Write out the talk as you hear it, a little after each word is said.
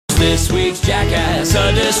this week's jackass,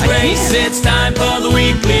 a disgrace. It's time for the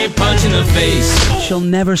weekly punch in the face. She'll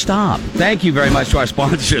never stop. Thank you very much to our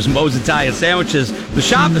sponsors, Moe's Italian Sandwiches, the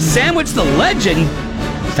shop, the sandwich, the legend.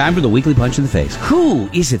 It's time for the weekly punch in the face. Who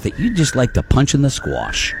is it that you just like to punch in the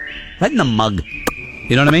squash? Right in the mug.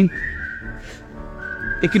 You know what I mean?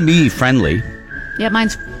 It can be friendly. Yeah,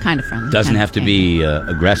 mine's kind of friendly. Doesn't have to be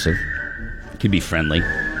aggressive. It can be friendly.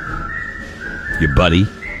 Your buddy,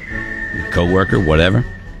 your coworker, whatever.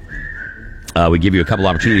 We give you a couple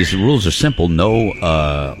opportunities. The rules are simple. No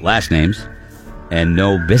last names and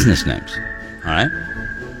no business names. All right?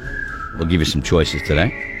 We'll give you some choices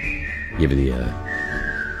today. Give you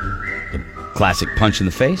the classic punch in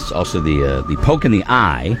the face, also the poke in the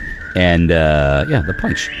eye, and the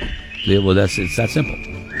punch. Well, it's that simple.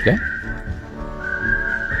 Okay.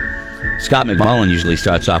 Scott McMullen usually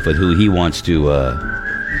starts off with who he wants to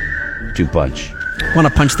punch. I want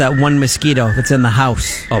to punch that one mosquito that's in the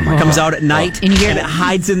house. Oh my! It comes out at night and it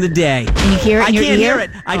hides in the day. And you hear it in your ear? I can't hear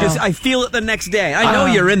it. I feel it the next day. I know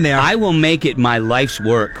you're in there. I will make it my life's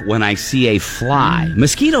work when I see a fly.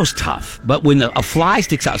 Mosquito's tough, but when a fly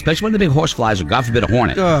sticks out, especially when the big horse flies or God forbid a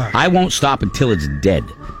hornet, I won't stop until it's dead.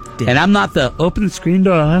 And I'm not the open the screen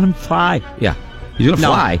door, let him fly. Yeah, he's gonna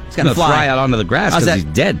fly. He's gonna fly out onto the grass because he's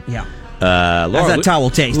dead. Yeah. Laura, how's that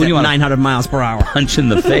towel taste at 900 miles per hour? Punch in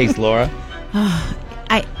the face, Laura.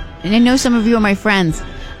 And I know some of you are my friends.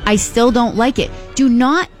 I still don't like it. Do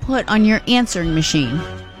not put on your answering machine.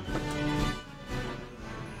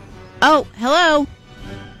 Oh, hello.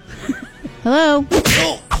 Hello.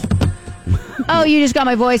 Oh, you just got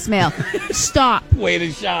my voicemail. Stop. Way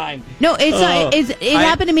to shine. No, it's not. It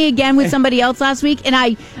happened to me again with somebody else last week, and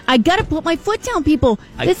I got to put my foot down, people.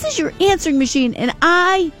 This is your answering machine, and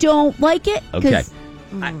I don't like it. Okay.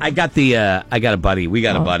 I got a buddy. We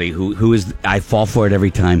got a buddy who is. I fall for it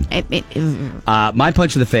every time. My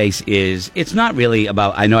punch in the face is. It's not really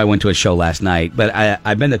about. I know I went to a show last night, but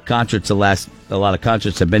I've been to concerts. A lot of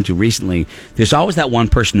concerts I've been to recently. There's always that one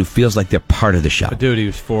person who feels like they're part of the show. Dude, he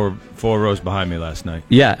was four rows behind me last night.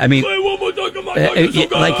 Yeah, I mean,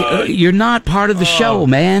 you're not part of the show,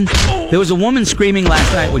 man. There was a woman screaming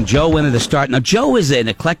last night when Joe went to start. Now, Joe is an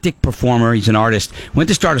eclectic performer. He's an artist. Went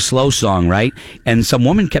to start a slow song, right? And some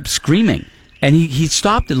woman kept screaming. And he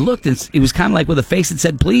stopped and looked, and it was kind of like with a face that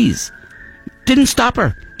said, please. Didn't stop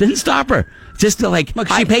her. Just to Look,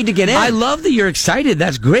 she paid to get in. I love that you're excited.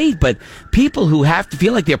 That's great. But people who have to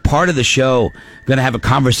feel like they're part of the show, going to have a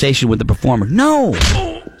conversation with the performer. No.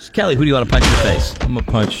 Kelly, who do you want to punch in the face? I'm going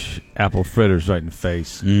to punch Apple Fritters right in the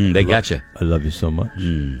face. They got you. I love you so much.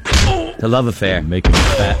 The love affair. You're making me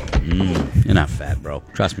fat. You're not fat, bro.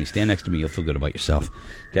 Trust me. Stand next to me. You'll feel good about yourself.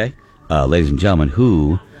 Okay? Ladies and gentlemen,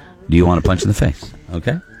 who do you want to punch in the face?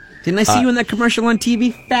 Okay? Didn't I see you in that commercial on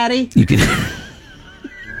TV, fatty? You can...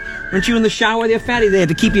 Weren't you in the shower there, fatty? They had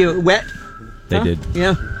to keep you wet. They did.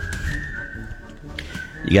 Yeah.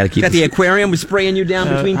 You got to keep... Got the aquarium was spraying you down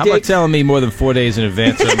between How about digs? telling me more than 4 days in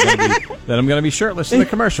advance that I'm going to be shirtless in the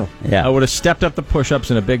commercial? Yeah. I would have stepped up the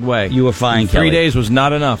push-ups in a big way. You were fine, Kelly. 3 days was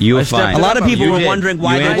not enough. You were I stepped fine. it A lot up. of people You were did. wondering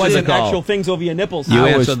why You there answered wasn't the call. actual things over your nipples. You I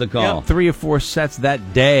answered was- the call. 3 or 4 sets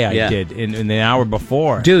that day I Yeah. did in the hour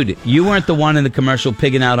before. Dude, you weren't the one in the commercial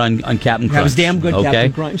pigging out on Captain Crunch. That was damn good, okay?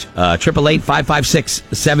 Captain Crunch.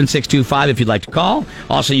 888-556-7625 if you'd like to call.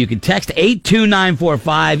 Also, you can text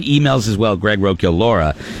 82945. Emails as well, Greg Rokiel, Laura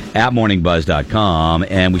at morningbuzz.com.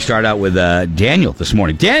 And we start out with Daniel this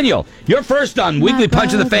morning. Daniel, you're first on Weekly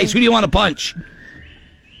Punch in the Face. Who do you want to punch?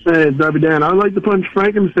 Hey, it's Darby Dan. I would like to punch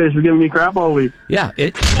Frank in the face for giving me crap all week. Yeah,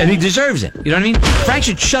 and he deserves it. You know what I mean? Frank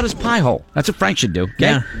should shut his pie hole. That's what Frank should do. Okay?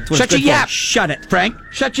 Yeah, that's what Shut it's your good for. yap. Shut it. Frank,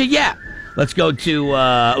 shut your yap. Let's go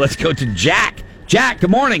to Jack. Jack, good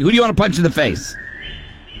morning. Who do you want to punch in the face?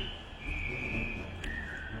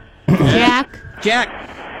 Jack.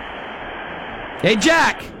 Hey,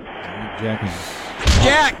 Jack. Jack is...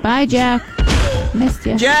 Jack! Bye, Jack. Missed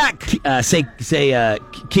you. Jack! Say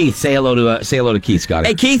Keith. Say hello to Keith, Scott.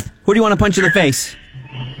 Hey, Keith, who do you want to punch in the face?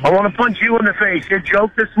 I want to punch you in the face. Your joke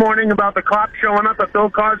this morning about the cop showing up at Bill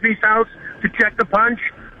Cosby's house to check the punch,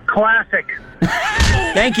 classic.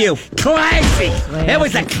 Thank you. Classic. It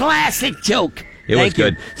was a classic joke. It was Thank you.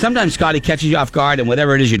 good. Sometimes Scotty catches you off guard, and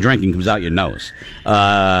whatever it is you're drinking comes out your nose.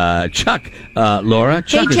 Chuck, Laura.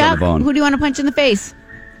 Chuck Hey, is on Chuck. the phone. Who do you want to punch in the face?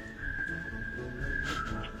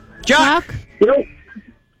 Chuck! Yep.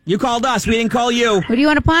 You called us. We didn't call you. Who do you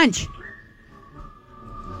want to punch?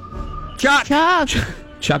 Chuck! Chuck.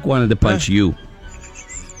 Chuck wanted to punch you.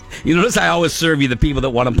 You notice I always serve you the people that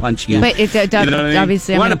want to punch you. But it, You know what I mean?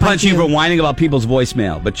 obviously, I I'm want to gonna punch you for whining about people's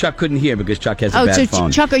voicemail, but Chuck couldn't hear because Chuck has a bad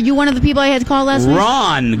phone. Chuck, are you one of the people I had to call last week?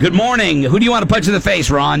 Ron, good morning. Who do you want to punch in the face,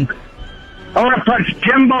 Ron? I want to punch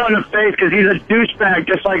Jimbo in the face because he's a douchebag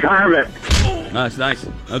just like Harvick. That's nice.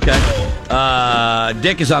 Okay.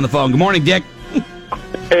 Dick is on the phone. Good morning, Dick.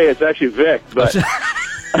 Hey, it's actually Vic, but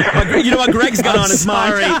You know what Greg's got on his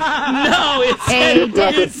mind? No, it's Hey,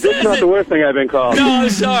 Dick. it's not the worst thing I've been called. No, I'm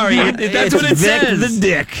sorry. That's what it Vic says. the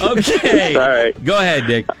Dick. Okay. All right. Go ahead,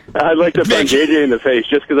 Dick. I'd like to punch AJ in the face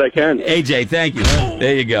just because I can. AJ, thank you.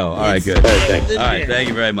 There you go. All right, good. All right, thanks. All right, thank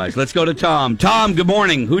you very much. Let's go to Tom. Tom, good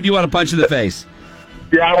morning. Who do you want to punch in the face?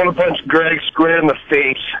 Yeah, I want to punch Greg square in the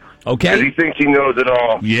face because Okay. he thinks he knows it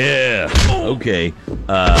all. Yeah. Okay.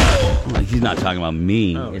 He's not talking about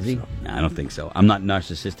me, is he? No, I don't think so. I'm not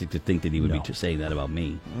narcissistic to think that he would be saying that about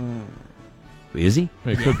me. Is he?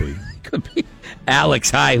 It could be. Could be.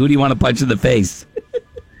 Alex, hi. Who do you want to punch in the face?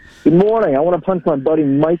 Good morning. I want to punch my buddy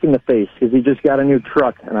Mike in the face because he just got a new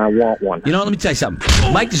truck and I want one. You know, let me tell you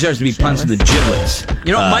something. Mike deserves to be punched in the giblets.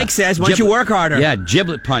 You know what Mike says? Why don't you work harder? Yeah,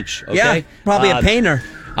 giblet punch. Okay? Yeah, probably a painter.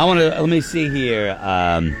 I want to, let me see here.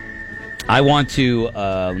 I want to,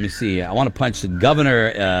 let me see. I want to punch the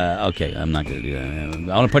governor. Okay, I'm not going to do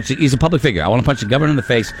that. I want to punch, he's a public figure. I want to punch the governor in the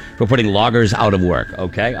face for putting loggers out of work.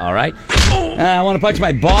 Okay, all right? I want to punch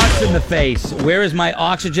my boss in the face. Where is my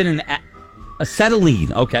oxygen and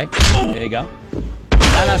acetylene? Okay, there you go.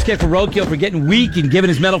 Roundhouse kick for roadkill for getting weak and giving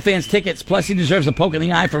his metal fans tickets. Plus, he deserves a poke in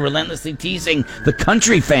the eye for relentlessly teasing the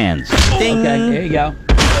country fans. Ding. Okay, there you go.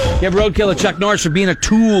 Give roadkill to Chuck Norris for being a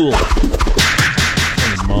tool.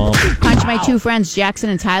 Punch my two friends, Jackson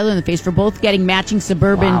and Tyler, in the face for both getting matching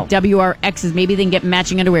Suburban WRXs. Maybe they can get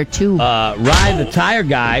matching underwear, too. Ryan, the tire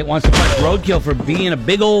guy, wants to punch roadkill for being a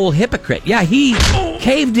big old hypocrite. Yeah, he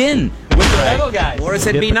caved in with the metal guys. Or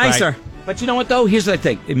said be nicer. But you know what, though? Here's what I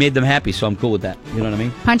think. It made them happy, so I'm cool with that. You know what I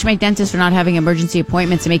mean? Punch my dentist for not having emergency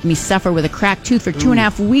appointments and making me suffer with a cracked tooth for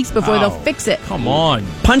 2.5 weeks before they'll fix it. Come on.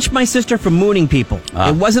 Punch my sister for mooning people.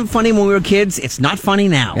 It wasn't funny when we were kids. It's not funny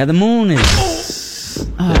now. Yeah, the moon is...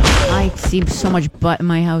 I see so much butt in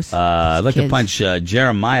my house. I'd like to Kids. punch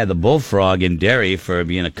Jeremiah the bullfrog in Derry for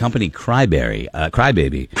being a company crybaby.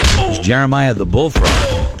 It's Jeremiah the bullfrog.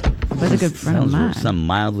 Was a good friend of mine. Some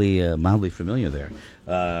mildly familiar there.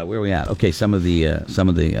 Where are we at? Okay, some of the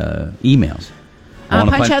emails. I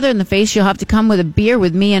wanna punch Heather in the face. She'll have to come with a beer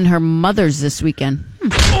with me and her mother's this weekend.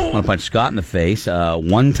 I want to punch Scott in the face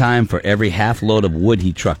one time for every half load of wood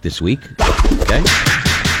he trucked this week. Okay.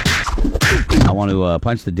 I want to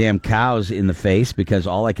punch the damn cows in the face because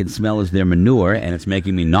all I can smell is their manure and it's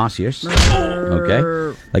making me nauseous. Okay.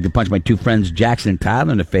 I'd like to punch my two friends Jackson and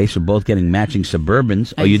Tyler in the face for both getting matching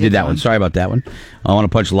Suburbans. Oh, you did that one. Sorry about that one. I want to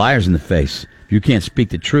punch liars in the face. If you can't speak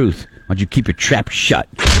the truth, why don't you keep your trap shut?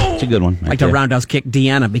 It's a good one. I like to roundhouse kick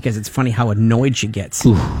Deanna because it's funny how annoyed she gets.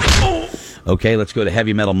 Okay, let's go to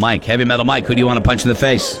Heavy Metal Mike. Heavy Metal Mike, who do you want to punch in the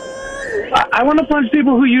face? I want to punch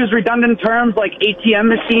people who use redundant terms like ATM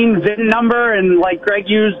machine, VIN number, and like Greg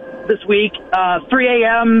used this week, 3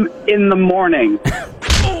 a.m. in the morning.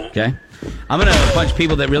 Okay. I'm going to punch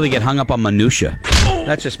people that really get hung up on minutia.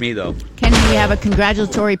 That's just me, though. Can we have a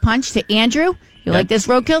congratulatory punch to Andrew? You like this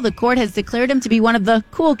roadkill? The court has declared him to be one of the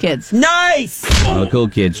cool kids. Nice! One of the cool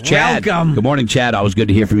kids. Chad. Welcome. Good morning, Chad. Always good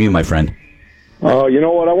to hear from you, my friend. Oh, you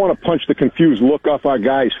know what? I want to punch the confused look off our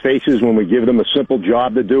guys' faces when we give them a simple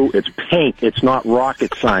job to do. It's paint. It's not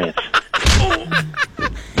rocket science.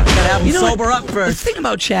 Gotta have him sober up The first. thing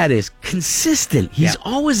about Chad is consistent. He's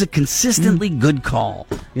always a consistently good call.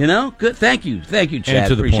 You know? Good. Thank you. Thank you, Chad. And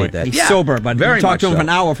to the Appreciate point. that. He's Yeah, sober, but very talk much to him so. for an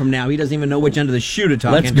hour from now. He doesn't even know which end of the shoe to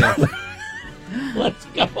talk Let's into. go. Let's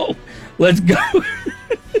go. Let's go.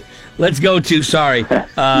 Let's go to, sorry.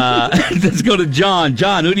 Let's go to John.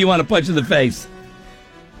 John, who do you want to punch in the face?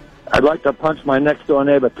 I'd like to punch my next-door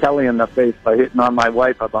neighbor, Kelly, in the face by hitting on my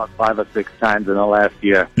wife about 5 or 6 times in the last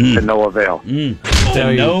year to no avail.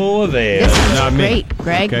 To no avail. This one's Not me. great,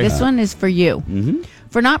 Greg. Okay. This one is for you. Mm-hmm.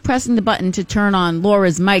 For not pressing the button to turn on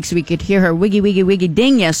Laura's mic so we could hear her wiggy, wiggy, wiggy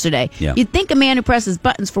ding yesterday. Yeah. You'd think a man who presses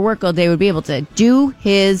buttons for work all day would be able to do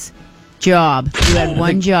his job. You had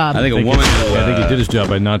one job. I think a woman who... I think he did his job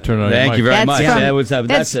by not turning on your Thank mic. you very That's much. from- That was,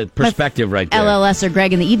 that's a perspective right there. LLS or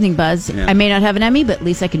Greg in the Evening Buzz. Yeah. I may not have an Emmy, but at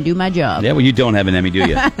least I can do my job. Yeah, well, you don't have an Emmy, do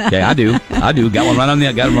you? Okay, I do. Got one right on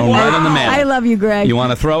the man. I love you, Greg. You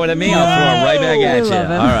want to throw it at me? I'll throw it right back at I you. love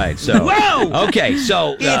him. All right, so. Whoa! Okay,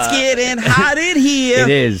 so. It's getting hot in here.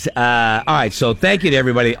 It is. All right, so thank you to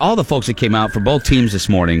everybody, all the folks that came out for both teams this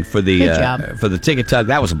morning for the Good job. for the ticket tug.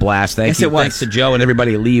 That was a blast. Thank Yes, you. it was. Thanks to Joe and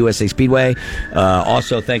everybody at Lee USA Speedway. Speedway.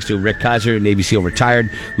 Also, thanks to Rick Kaiser, Navy SEAL retired.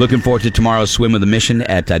 Looking forward to tomorrow's Swim with a Mission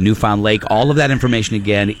at Newfound Lake. All of that information,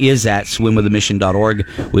 again, is at swimwithamission.org.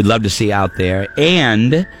 We'd love to see you out there.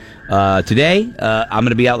 And today, I'm going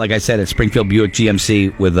to be out, like I said, at Springfield Buick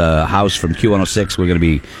GMC with a house from Q106. We're going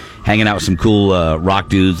to be hanging out with some cool rock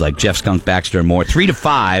dudes like Jeff Skunk Baxter and more. 3 to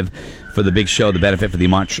 5 for the big show, the benefit for the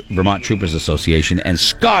Vermont Troopers Association. And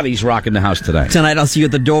Scotty's rocking the house tonight. Tonight, I'll see you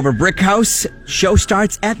at the Dover Brick House. Show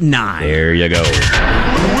starts at 9. There you go. It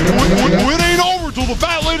ain't over till the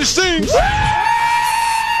fat lady sings.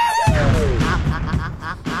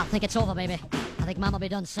 I think it's over, baby. I think Mama will be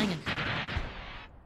done singing.